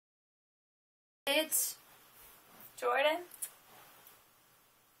It's Jordan,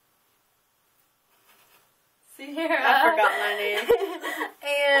 Sierra, I forgot my name.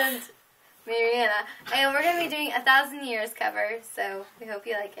 and Mariana. And we're going to be doing 1,000 Years cover, so we hope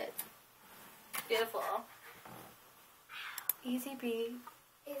you like it. Beautiful. Easy breathe.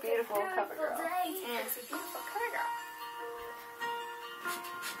 Beautiful cover girl. It's a beautiful cover girl.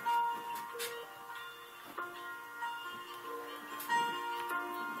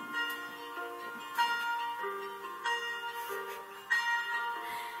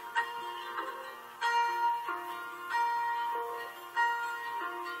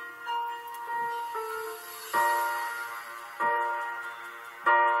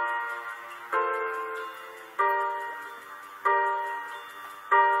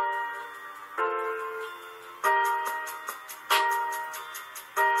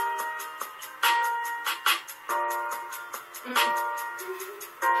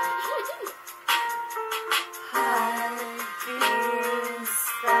 Heartbeats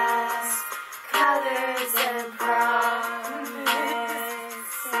fast, colors and promises.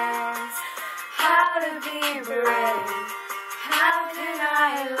 How to be brave? How can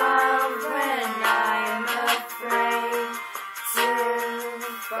I love when I'm afraid to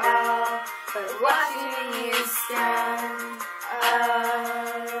fall? But watching you stand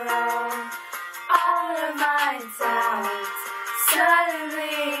alone, all of my doubts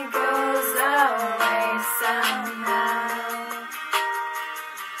suddenly goes away somehow.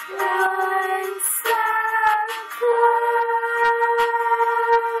 One step closer.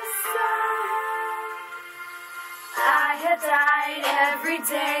 I have died every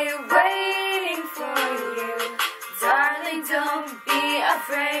day waiting for you. Darling, don't be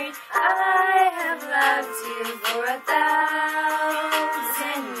afraid. I have loved you for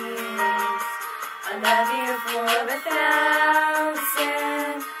 1,000 years. I love you for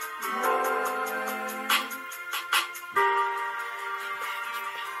 1,000 more.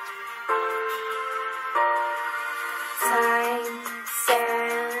 Time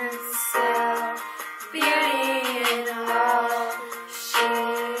stands still, beauty in all she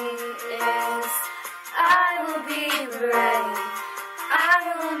is. I will be brave. I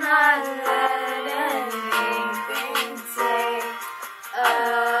will not let anything take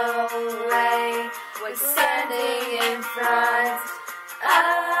away what's standing in front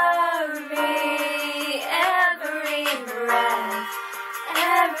of me. Every breath,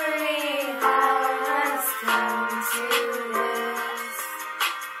 every heart has come to this.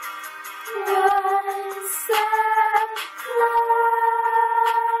 One step closer.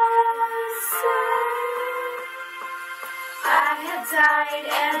 I have died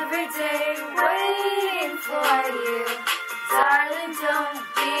every day waiting for you. Darling, don't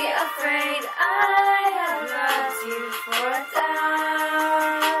be afraid. I have loved you for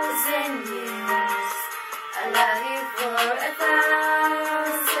 1,000 years. I love you for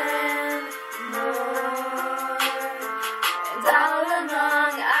 1,000 more. And all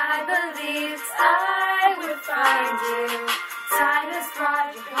along I believed I would find you. Time has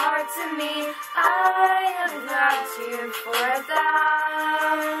brought your heart to me. I have loved you for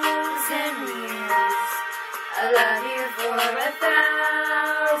 1,000 years. I love you for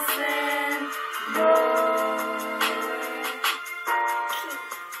 1,000 more.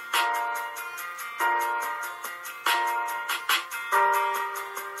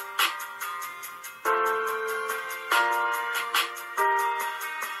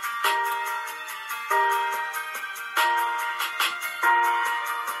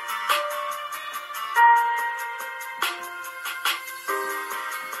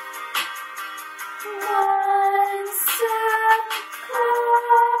 One step closer.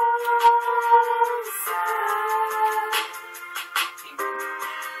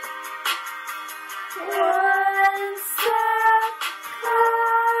 One step closer.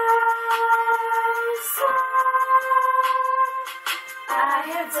 I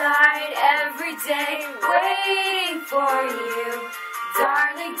have died every day waiting for you.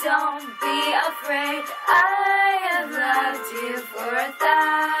 Darling, don't be afraid. I have loved you for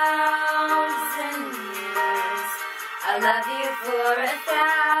 1,000 years. I love you for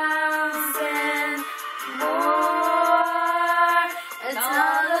 1,000 more. And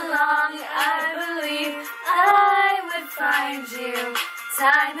all along I believed I would find you.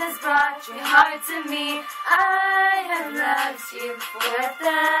 Time has brought your heart to me. I have loved you for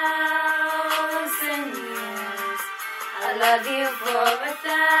 1,000 years. I love you for